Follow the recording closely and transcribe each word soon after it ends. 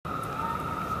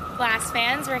Blast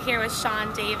fans. We're here with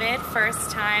Shaun David, first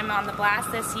time on the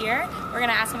Blast this year. We're going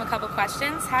to ask him a couple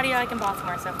questions. How do you like in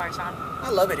Baltimore so far, Shaun?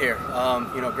 I love it here.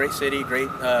 Great city,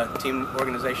 great team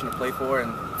organization to play for,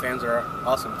 and fans are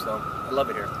awesome, so I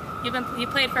love it here. You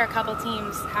played for a couple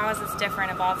teams. How is this different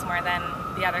in Baltimore than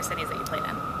the other cities that you played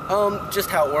in?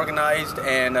 Just how organized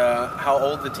and how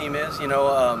old the team is.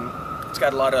 It's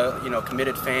got a lot of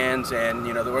committed fans, and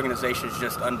the organization is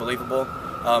just unbelievable.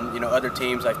 Other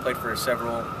teams, I've played for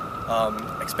several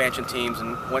expansion teams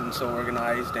and wasn't so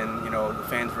organized, and the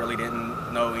fans really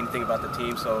didn't know anything about the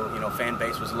team, so fan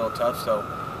base was a little tough. So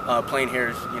playing here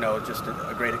is just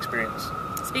a great experience.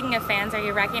 Speaking of fans, are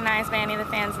you recognized by any of the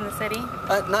fans in the city?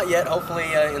 Not yet.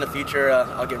 Hopefully in the future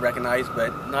I'll get recognized,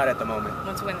 but not at the moment.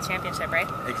 Once you win the championship, right?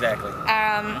 Exactly.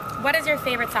 What is your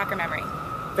favorite soccer memory?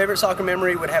 Favorite soccer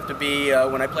memory would have to be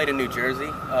when I played in New Jersey.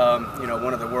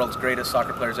 One of the world's greatest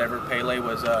soccer players ever, Pele,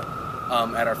 was at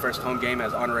our first home game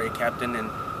as honorary captain, and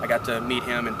I got to meet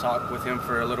him and talk with him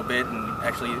for a little bit and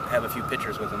actually have a few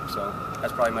pictures with him. So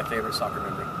that's probably my favorite soccer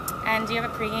memory. And do you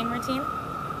have a pregame routine?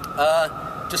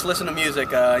 Just listen to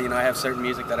music. I have certain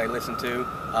music that I listen to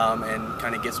and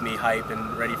kind of gets me hype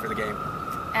and ready for the game.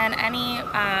 And any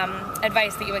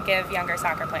advice that you would give younger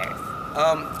soccer players?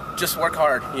 Just work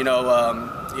hard. A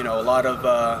lot of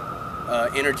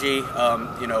energy.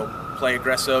 Play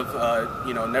aggressive.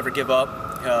 Never give up.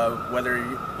 Whether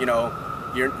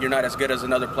you're not as good as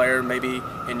another player, maybe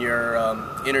in your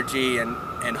energy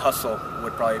and hustle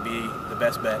would probably be the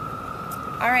best bet.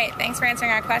 All right, thanks for answering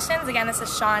our questions. Again, this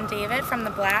is Shaun David from the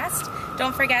Blast.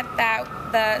 Don't forget that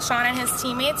Shaun and his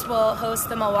teammates will host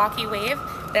the Milwaukee Wave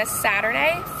this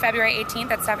Saturday, February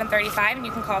 18th at 7:35, and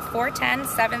you can call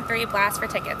 410-73-BLAST for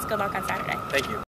tickets. Good luck on Saturday. Thank you.